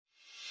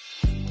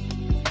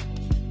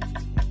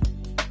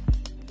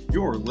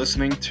You're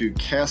listening to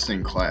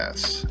Casting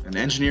Class, an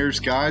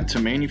engineer's guide to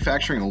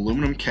manufacturing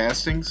aluminum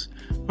castings,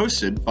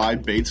 hosted by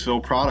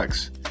Batesville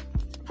Products.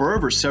 For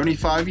over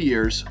 75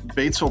 years,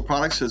 Batesville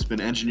Products has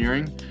been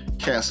engineering,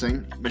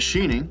 casting,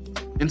 machining,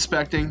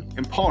 inspecting,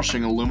 and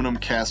polishing aluminum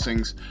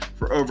castings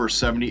for over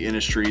 70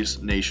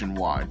 industries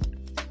nationwide.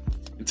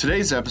 In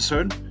today's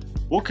episode,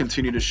 we'll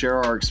continue to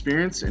share our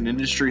experience and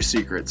industry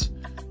secrets.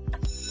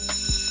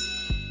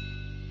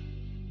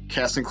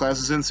 Casting Class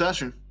is in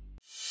session.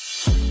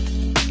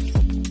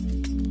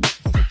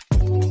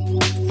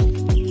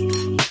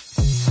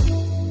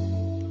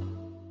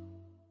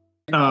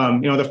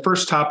 The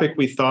first topic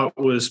we thought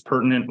was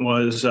pertinent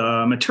was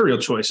material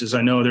choices.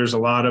 I know there's a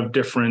lot of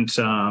different,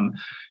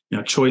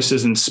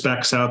 choices and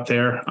specs out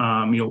there.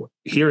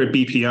 Here at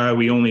BPI,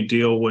 we only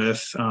deal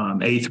with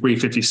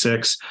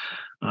A356,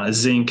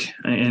 zinc,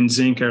 and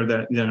zinc are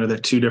the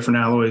two different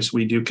alloys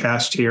we do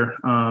cast here.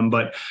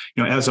 But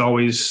as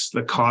always,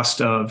 the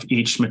cost of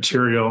each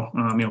material,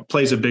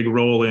 plays a big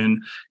role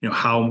in,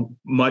 how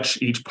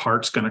much each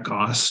part's going to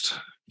cost.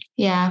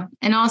 Yeah.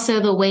 And also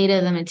the weight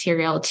of the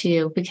material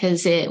too,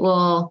 because it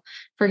will,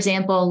 for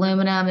example,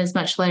 aluminum is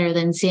much lighter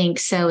than zinc.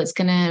 So it's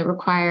going to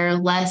require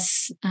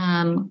less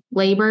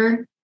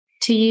labor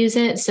to use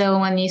it. So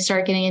when you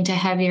start getting into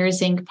heavier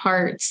zinc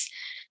parts,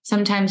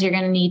 sometimes you're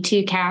going to need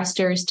two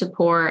casters to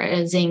pour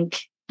a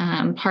zinc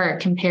part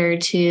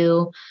compared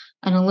to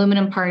an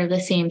aluminum part of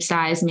the same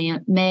size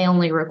may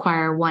only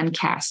require one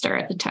caster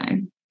at the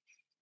time.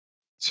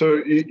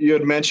 So you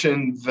had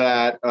mentioned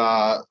that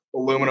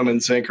aluminum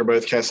and zinc are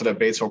both casted at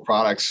Batesville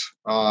Products.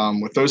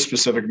 With those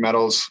specific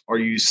metals, are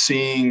you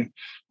seeing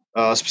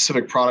a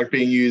specific product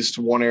being used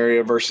to one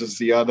area versus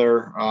the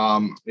other?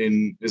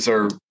 Is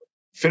there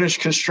finish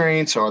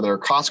constraints? Are there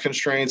cost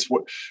constraints?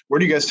 Where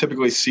do you guys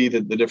typically see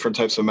the different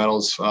types of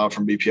metals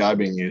from BPI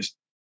being used?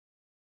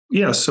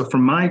 Yeah, so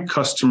from my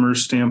customer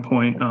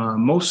standpoint,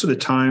 most of the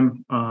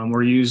time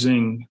we're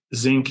using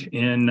zinc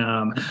in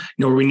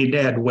where we need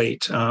to add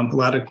weight. A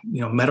lot of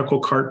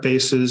medical cart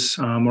bases.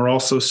 We're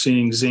also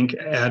seeing zinc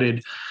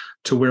added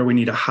to where we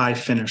need a high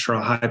finish or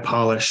a high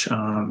polish,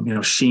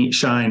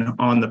 shine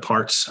on the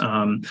parts.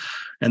 And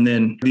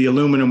then the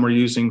aluminum we're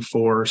using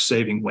for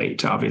saving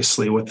weight,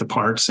 obviously, with the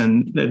parts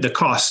and the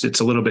cost. It's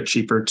a little bit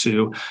cheaper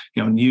to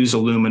use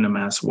aluminum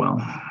as well.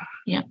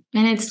 Yeah.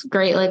 And it's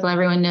great, like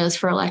everyone knows,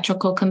 for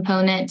electrical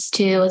components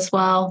too, as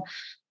well.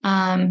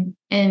 And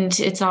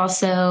it's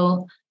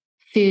also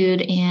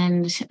food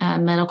and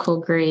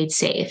medical grade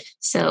safe.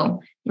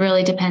 So it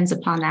really depends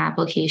upon the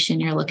application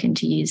you're looking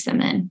to use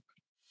them in.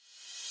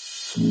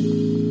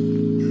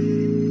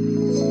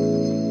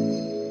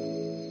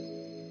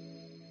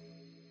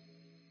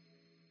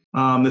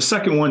 The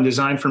second one,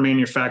 design for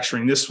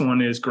manufacturing. This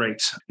one is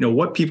great.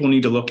 What people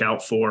need to look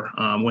out for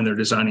when they're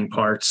designing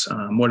parts.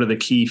 What are the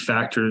key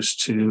factors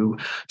to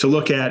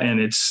look at? And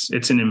it's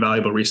an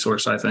invaluable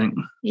resource, I think.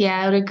 Yeah,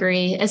 I would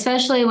agree,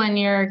 especially when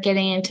you're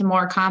getting into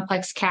more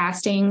complex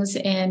castings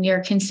and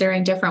you're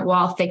considering different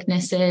wall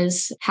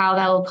thicknesses, how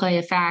that will play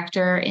a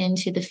factor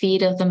into the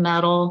feed of the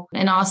metal.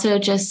 And also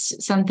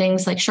just some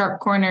things like sharp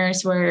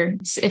corners, where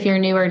if you're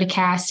newer to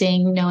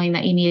casting, knowing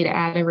that you need to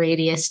add a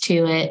radius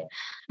to it.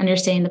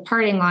 Understanding the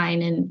parting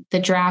line and the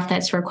draft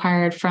that's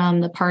required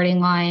from the parting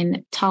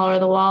line. Taller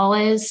the wall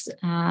is,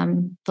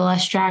 the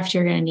less draft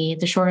you're going to need.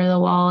 The shorter the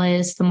wall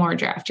is, the more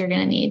draft you're going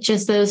to need.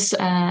 Just those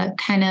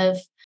kind of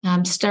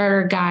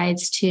starter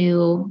guides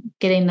to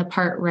getting the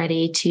part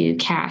ready to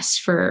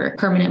cast for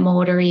permanent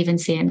mold or even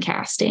sand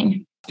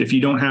casting. If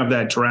you don't have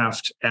that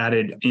draft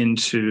added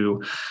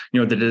into,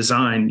 the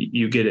design,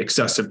 you get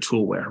excessive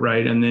tool wear,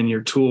 right? And then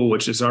your tool,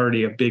 which is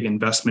already a big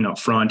investment up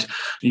front,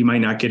 you might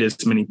not get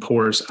as many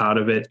pores out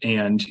of it,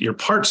 and your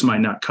parts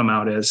might not come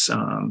out as,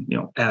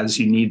 as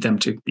you need them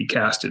to be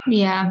casted.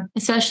 Yeah,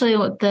 especially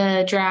with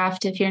the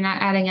draft. If you're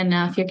not adding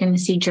enough, you're going to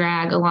see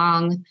drag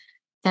along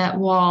that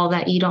wall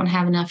that you don't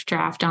have enough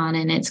draft on,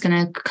 and it's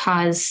going to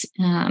cause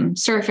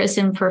surface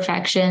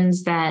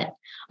imperfections that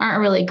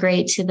aren't really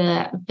great to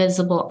the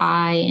visible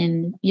eye.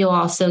 And you'll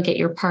also get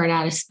your part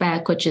out of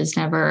spec, which is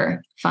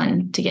never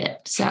fun to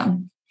get.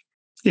 So.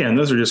 Yeah. And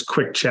those are just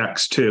quick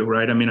checks too,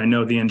 right? I mean, I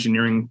know the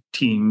engineering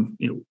team,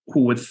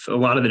 who with a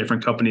lot of the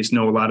different companies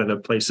know a lot of the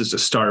places to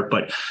start,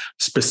 but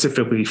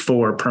specifically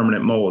for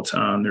permanent mold,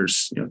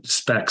 there's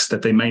specs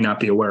that they may not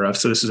be aware of.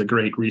 So this is a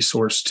great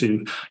resource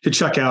to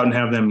check out and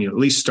have them at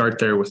least start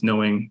there with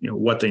knowing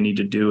what they need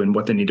to do and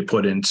what they need to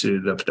put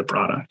into the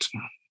product.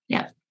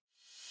 Yeah.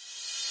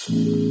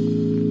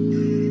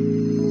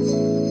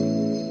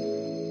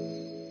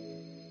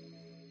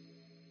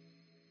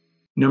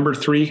 Number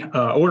 3,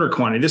 order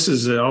quantity. This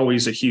is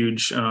always a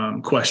huge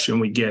question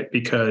we get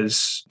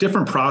because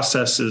different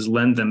processes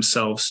lend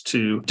themselves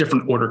to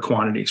different order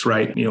quantities,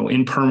 right?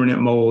 In permanent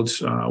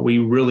molds, we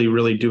really,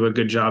 really do a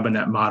good job in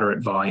that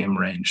moderate volume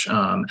range.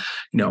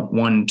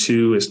 1,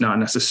 2 is not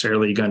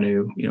necessarily going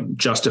to,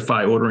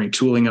 justify ordering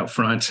tooling up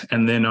front.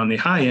 And then on the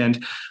high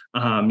end,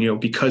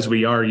 because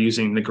we are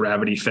using the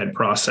gravity fed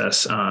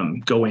process,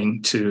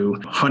 going to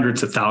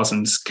hundreds of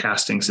thousands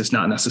castings is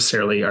not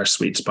necessarily our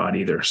sweet spot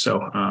either.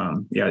 So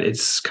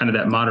it's kind of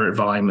that moderate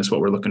volume is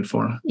what we're looking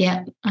for.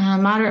 Yeah.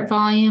 Moderate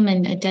volume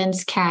and a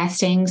dense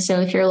casting.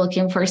 So if you're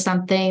looking for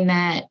something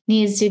that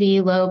needs to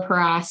be low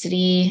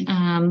porosity,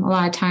 a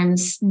lot of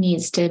times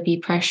needs to be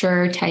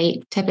pressure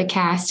tight type of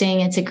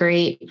casting, it's a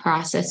great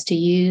process to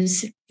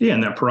use. Yeah,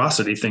 and that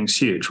porosity thing's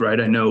huge, right?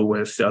 I know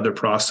with other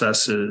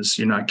processes,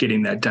 you're not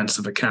getting that dense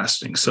of a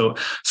casting. So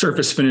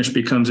surface finish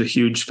becomes a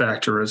huge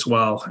factor as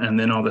well. And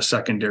then all the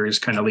secondaries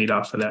kind of lead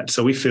off of that.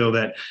 So we feel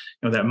that,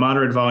 that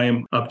moderate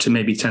volume up to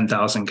maybe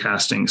 10,000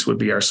 castings would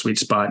be our sweet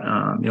spot.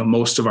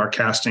 Most of our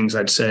castings,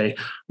 I'd say,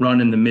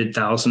 run in the mid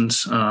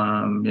thousands.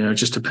 It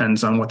just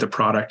depends on what the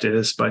product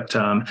is. But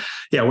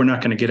we're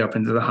not going to get up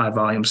into the high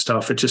volume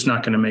stuff. It's just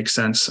not going to make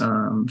sense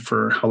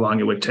for how long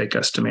it would take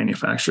us to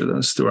manufacture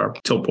those through our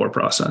tilt pour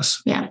process.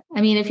 Yeah.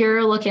 I mean, if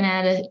you're looking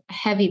at a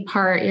heavy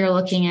part, you're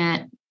looking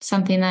at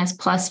something that's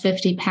plus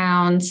 50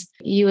 pounds,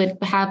 you would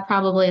have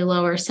probably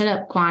lower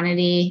setup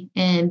quantity,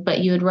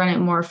 but you would run it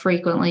more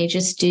frequently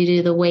just due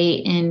to the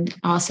weight and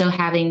also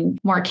having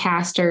more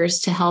casters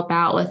to help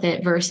out with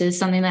it versus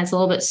something that's a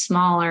little bit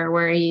smaller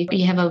where you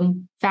have a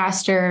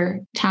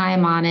faster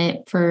time on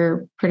it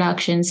for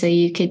production. So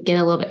you could get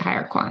a little bit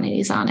higher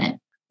quantities on it.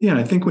 Yeah, and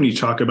I think when you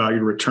talk about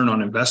your return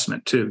on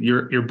investment too,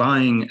 you're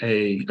buying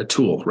a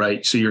tool,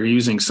 right? So you're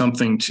using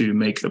something to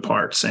make the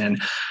parts.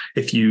 And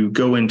if you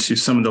go into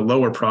some of the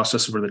lower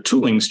processes where the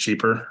tooling's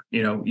cheaper,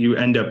 you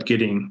end up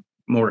getting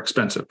more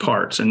expensive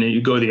parts. And then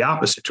you go the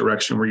opposite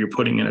direction where you're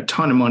putting in a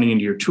ton of money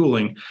into your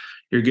tooling,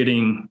 you're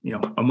getting,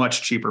 a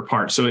much cheaper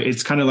part. So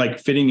it's kind of like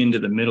fitting into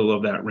the middle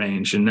of that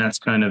range. And that's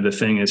kind of the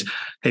thing is,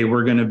 hey,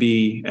 we're going to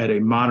be at a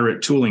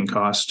moderate tooling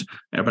cost,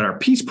 but our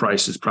piece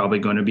price is probably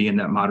going to be in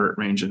that moderate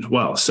range as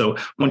well. So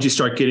once you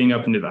start getting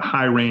up into the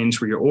high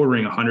range where you're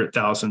ordering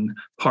 100,000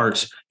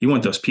 parts, you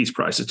want those piece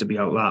prices to be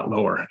a lot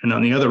lower. And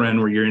on the other end,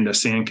 where you're into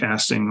sand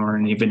casting or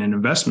even an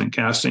investment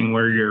casting,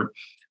 where you're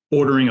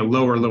ordering a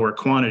lower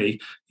quantity,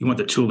 you want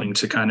the tooling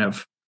to kind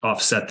of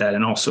offset that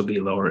and also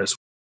be lower as well.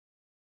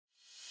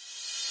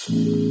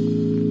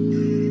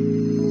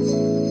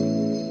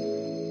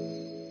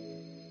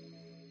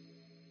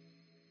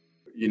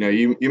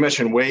 You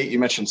mentioned weight, you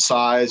mentioned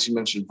size, you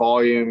mentioned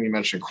volume, you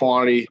mentioned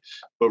quantity,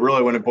 but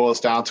really when it boils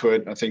down to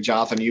it, I think,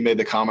 Jonathan, you made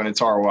the comment,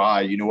 it's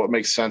ROI. What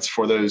makes sense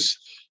for those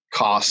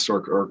costs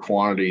or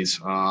quantities,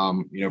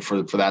 for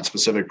that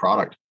specific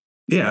product.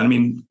 Yeah, I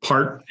mean,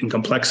 part and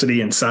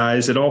complexity and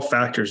size, it all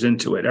factors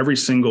into it. Every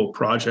single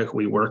project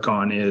we work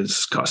on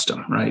is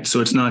custom, right? So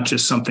it's not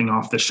just something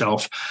off the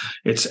shelf.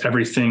 It's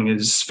everything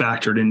is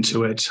factored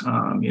into it.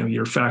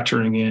 You're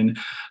factoring in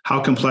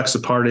how complex the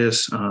part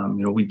is.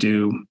 We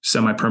do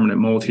semi-permanent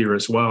mold here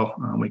as well.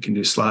 We can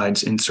do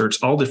slides,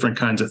 inserts, all different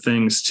kinds of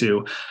things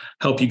to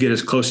help you get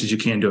as close as you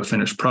can to a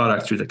finished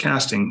product through the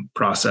casting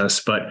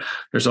process. But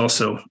there's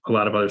also a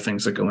lot of other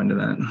things that go into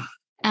that.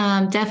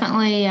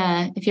 Definitely,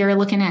 if you're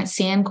looking at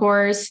sand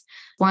cores,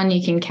 one,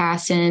 you can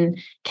cast in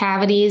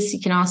cavities. You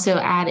can also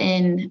add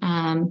in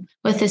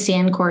with the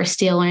sand core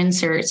steel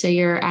insert. So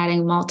you're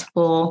adding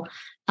multiple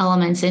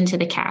elements into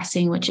the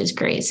casting, which is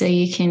great. So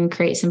you can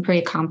create some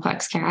pretty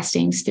complex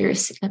castings through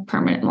a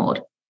permanent mold.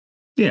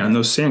 Yeah, and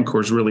those sand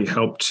cores really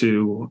help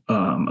to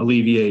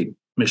alleviate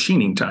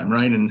machining time,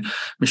 right? And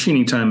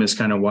machining time is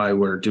kind of why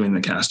we're doing the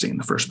casting in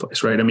the first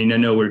place, right? I mean, I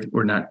know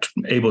we're not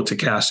able to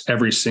cast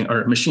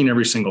machine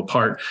every single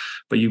part,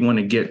 but you want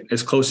to get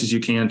as close as you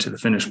can to the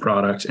finished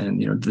product,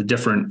 and the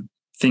different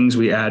things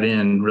we add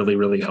in really,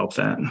 really help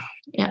that.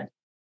 Yeah.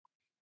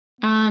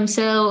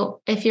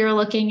 So if you're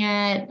looking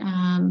at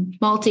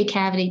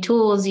multi-cavity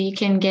tools, you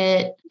can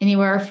get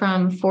anywhere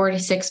from 4 to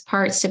 6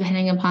 parts,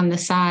 depending upon the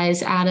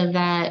size, out of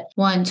that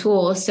one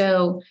tool.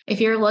 So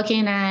if you're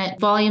looking at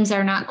volumes that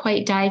are not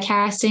quite die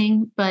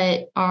casting,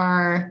 but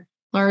are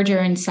larger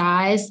in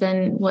size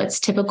than what's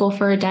typical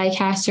for a die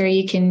caster,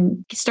 you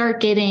can start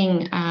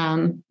getting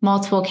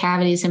multiple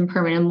cavities in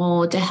permanent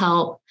mold to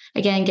help,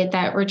 again, get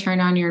that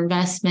return on your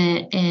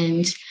investment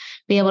and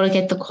be able to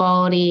get the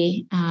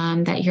quality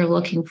that you're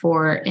looking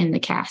for in the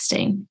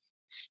casting.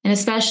 And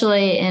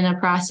especially in a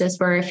process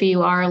where if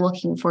you are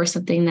looking for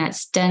something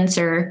that's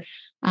denser,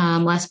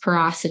 less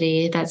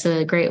porosity, that's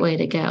a great way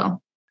to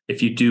go.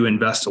 If you do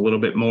invest a little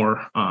bit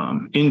more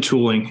in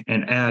tooling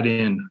and add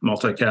in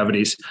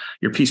multi-cavities,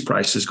 your piece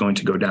price is going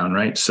to go down,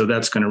 right? So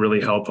that's going to really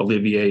help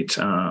alleviate,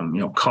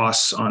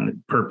 costs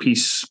on per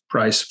piece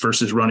price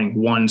versus running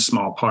one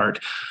small part,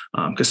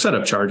 because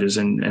setup charges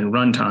and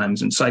run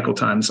times and cycle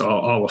times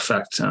all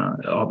affect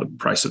all the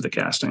price of the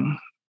casting.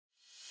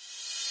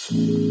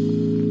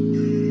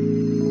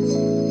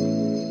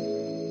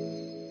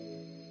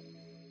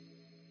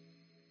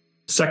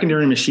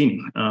 Secondary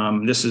machining.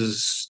 this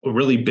is a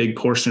really big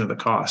portion of the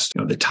cost.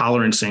 The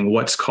tolerancing,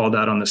 what's called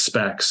out on the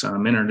specs.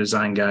 In our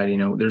design guide,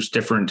 there's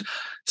different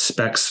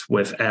specs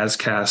with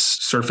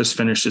as-cast surface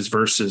finishes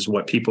versus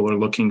what people are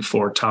looking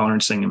for,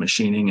 tolerancing and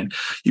machining. And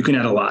you can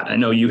add a lot. I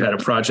know you had a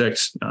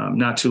project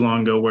not too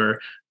long ago where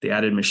the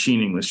added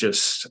machining was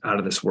just out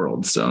of this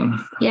world. So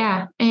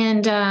yeah.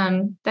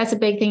 And that's a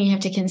big thing you have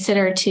to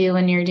consider too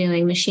when you're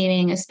doing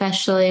machining,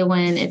 especially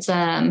when it's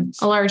a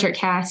larger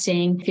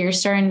casting. If you're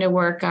starting to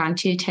work on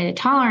too tight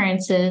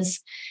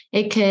tolerances,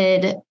 it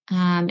could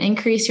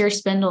increase your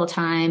spindle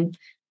time.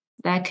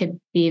 That could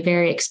be a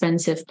very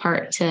expensive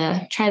part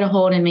to try to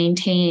hold and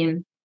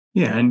maintain.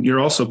 Yeah, and you're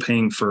also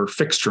paying for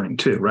fixturing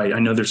too, right? I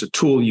know there's a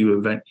tool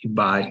you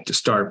buy to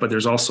start, but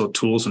there's also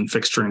tools and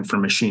fixturing for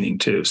machining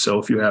too. So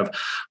if you have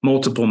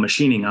multiple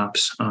machining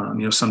ops,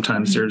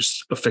 sometimes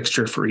there's a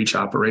fixture for each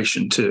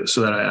operation too.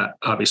 So that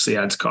obviously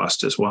adds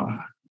cost as well.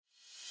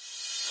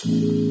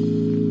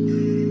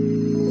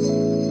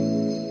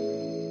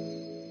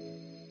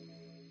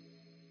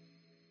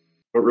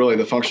 But really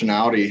the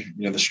functionality,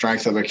 the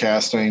strength of a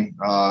casting,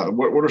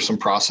 what are some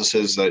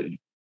processes that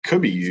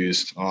could be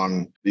used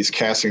on these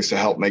castings to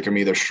help make them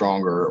either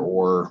stronger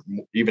or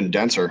even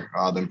denser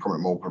than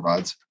permanent mold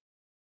provides?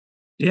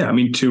 Yeah,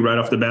 two right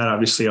off the bat,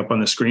 obviously up on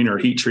the screen are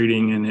heat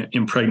treating and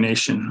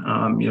impregnation.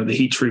 The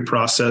heat treat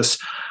process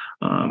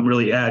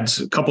really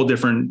adds a couple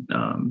different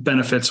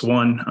benefits.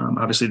 One,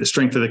 obviously the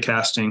strength of the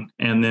casting,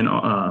 and then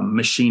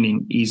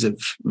machining, ease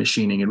of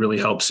machining. It really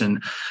helps.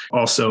 And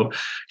also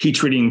heat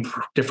treating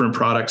different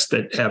products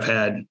that have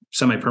had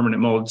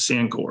semi-permanent mold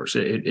sand cores.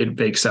 It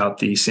bakes out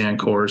the sand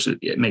cores.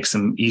 It makes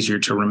them easier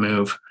to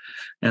remove.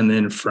 And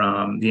then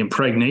from the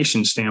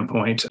impregnation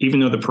standpoint, even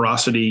though the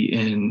porosity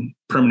in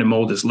permanent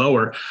mold is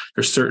lower,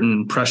 there's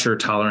certain pressure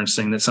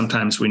tolerancing that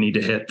sometimes we need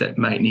to hit that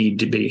might need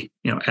to be,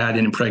 add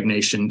in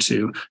impregnation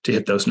to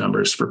hit those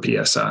numbers for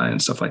PSI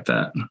and stuff like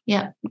that.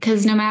 Yeah,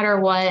 because no matter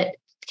what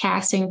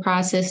casting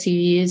process you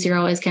use, you're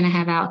always going to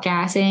have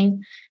outgassing.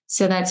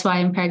 So that's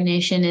why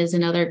impregnation is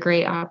another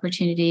great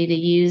opportunity to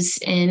use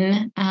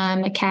in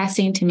a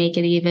casting to make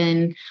it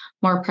even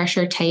more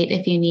pressure tight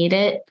if you need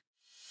it.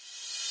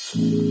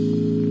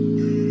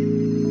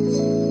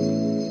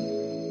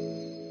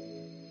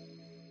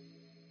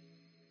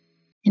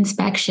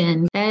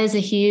 Inspection. That is a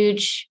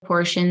huge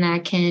portion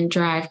that can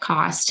drive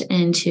cost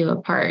into a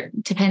part,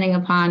 depending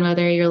upon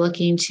whether you're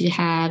looking to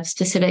have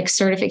specific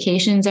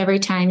certifications every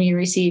time you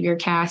receive your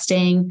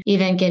casting.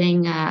 Even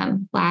getting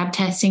lab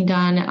testing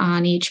done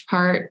on each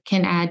part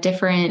can add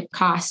different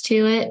costs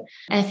to it.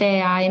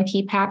 FAI and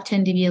PPAP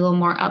tend to be a little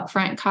more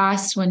upfront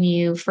costs when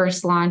you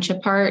first launch a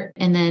part.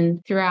 And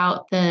then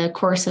throughout the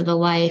course of the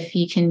life,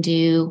 you can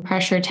do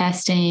pressure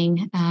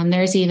testing.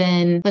 There's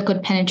even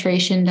liquid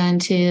penetration done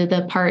to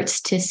the parts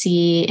to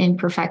see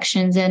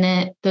imperfections in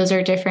it. Those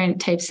are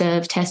different types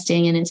of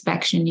testing and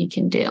inspection you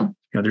can do.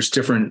 There's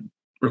different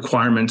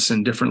requirements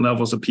and different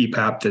levels of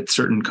PPAP that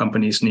certain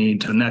companies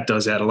need, and that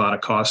does add a lot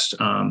of cost.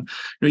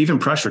 Even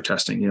pressure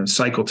testing,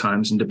 cycle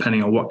times, and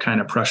depending on what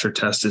kind of pressure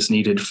test is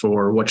needed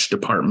for which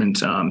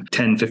department,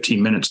 10,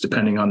 15 minutes,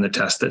 depending on the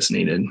test that's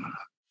needed.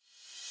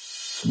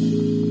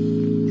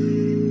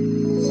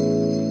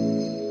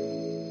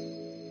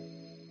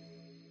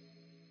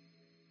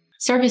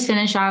 Surface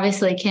finish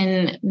obviously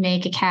can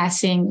make a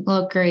casting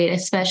look great,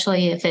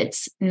 especially if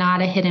it's not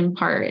a hidden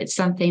part. It's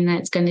something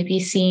that's going to be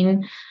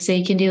seen. So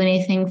you can do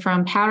anything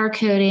from powder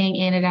coating,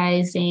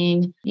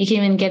 anodizing. You can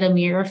even get a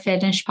mirror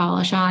finish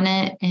polish on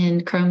it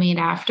and chromate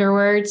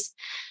afterwards,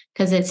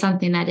 because it's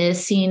something that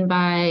is seen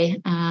by,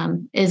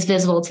 is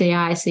visible to the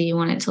eye. So you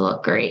want it to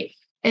look great.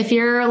 If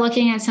you're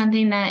looking at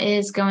something that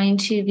is going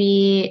to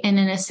be in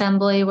an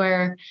assembly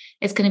where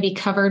it's going to be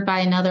covered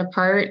by another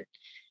part,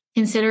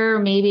 consider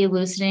maybe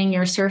loosening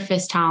your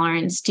surface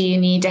tolerance. Do you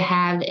need to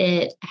have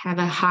it have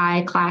a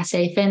high Class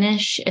A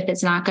finish if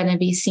it's not going to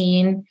be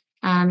seen?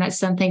 That's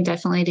something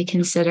definitely to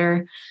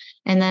consider.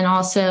 And then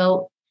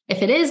also,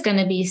 if it is going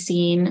to be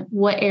seen,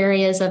 what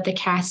areas of the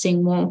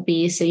casting won't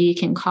be, so you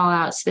can call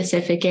out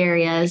specific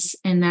areas.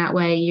 And that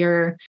way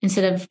you're,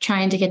 instead of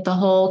trying to get the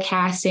whole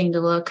casting to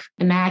look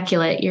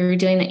immaculate, you're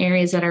doing the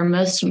areas that are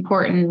most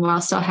important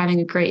while still having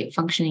a great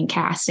functioning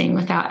casting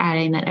without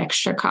adding that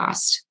extra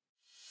cost.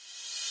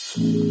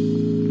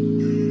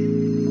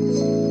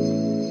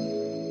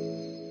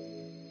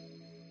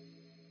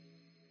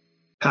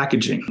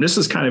 Packaging. This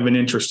is kind of an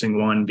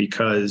interesting one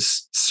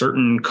because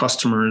certain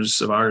customers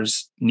of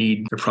ours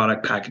need their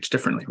product packaged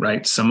differently,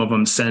 right? Some of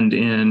them send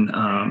in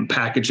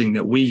packaging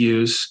that we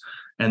use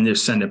and they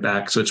send it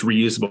back. So it's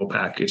reusable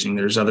packaging.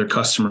 There's other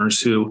customers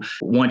who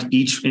want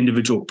each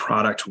individual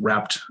product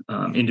wrapped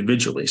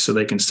individually so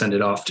they can send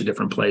it off to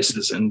different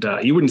places. And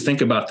you wouldn't think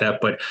about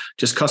that, but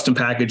just custom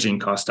packaging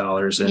costs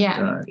dollars. And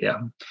yeah.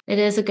 It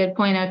is a good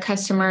point of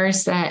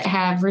customers that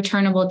have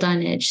returnable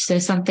dunnage. So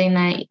something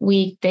that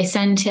they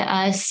send to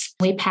us,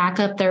 we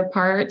pack up their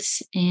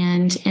parts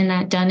and in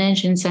that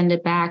dunnage and send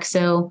it back.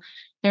 So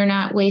they're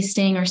not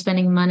wasting or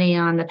spending money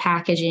on the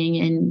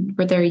packaging, and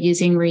where they're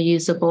using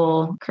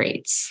reusable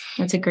crates.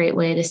 That's a great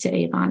way to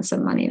save on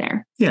some money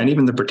there. Yeah, and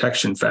even the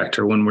protection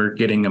factor when we're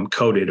getting them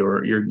coated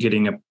or you're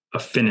getting a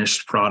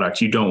finished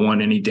product, you don't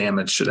want any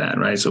damage to that,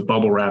 right? So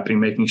bubble wrapping,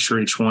 making sure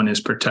each one is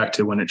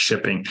protected when it's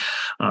shipping.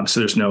 So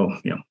there's no,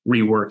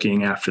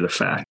 reworking after the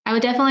fact. I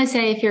would definitely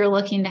say if you're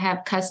looking to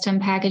have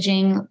custom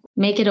packaging,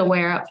 make it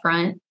aware up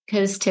front,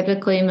 because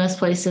typically most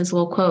places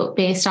will quote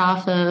based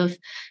off of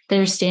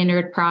their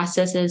standard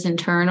processes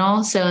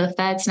internal. So if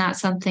that's not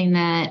something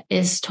that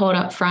is told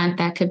up front,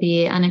 that could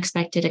be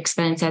unexpected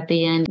expense at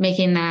the end,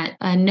 making that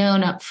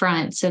known up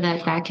front so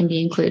that that can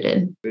be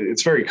included.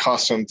 It's very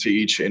custom to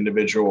each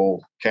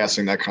individual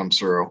casting that comes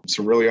through.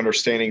 So really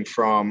understanding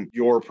from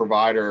your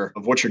provider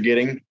of what you're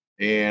getting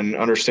and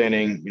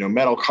understanding,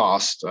 metal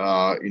cost,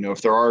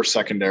 if there are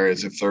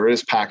secondaries, if there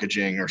is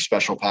packaging or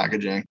special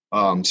packaging.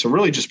 So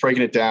really just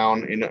breaking it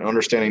down and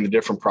understanding the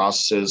different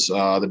processes,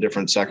 the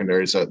different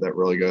secondaries that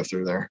really go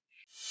through there.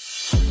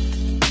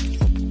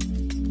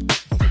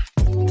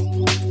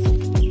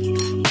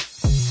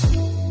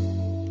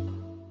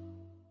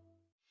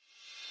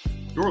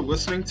 You're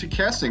listening to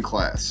Casting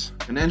Class,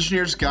 an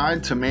engineer's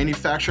guide to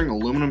manufacturing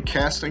aluminum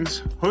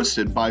castings,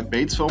 hosted by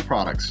Batesville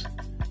Products.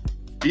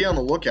 Be on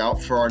the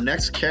lookout for our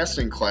next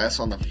casting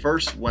class on the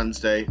first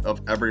Wednesday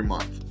of every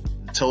month.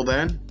 Until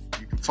then,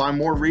 you can find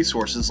more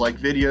resources like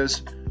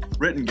videos,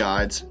 written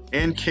guides,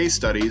 and case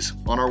studies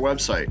on our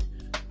website,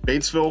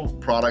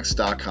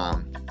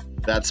 BatesvilleProducts.com.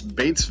 That's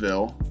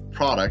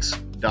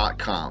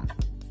BatesvilleProducts.com.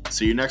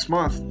 See you next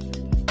month.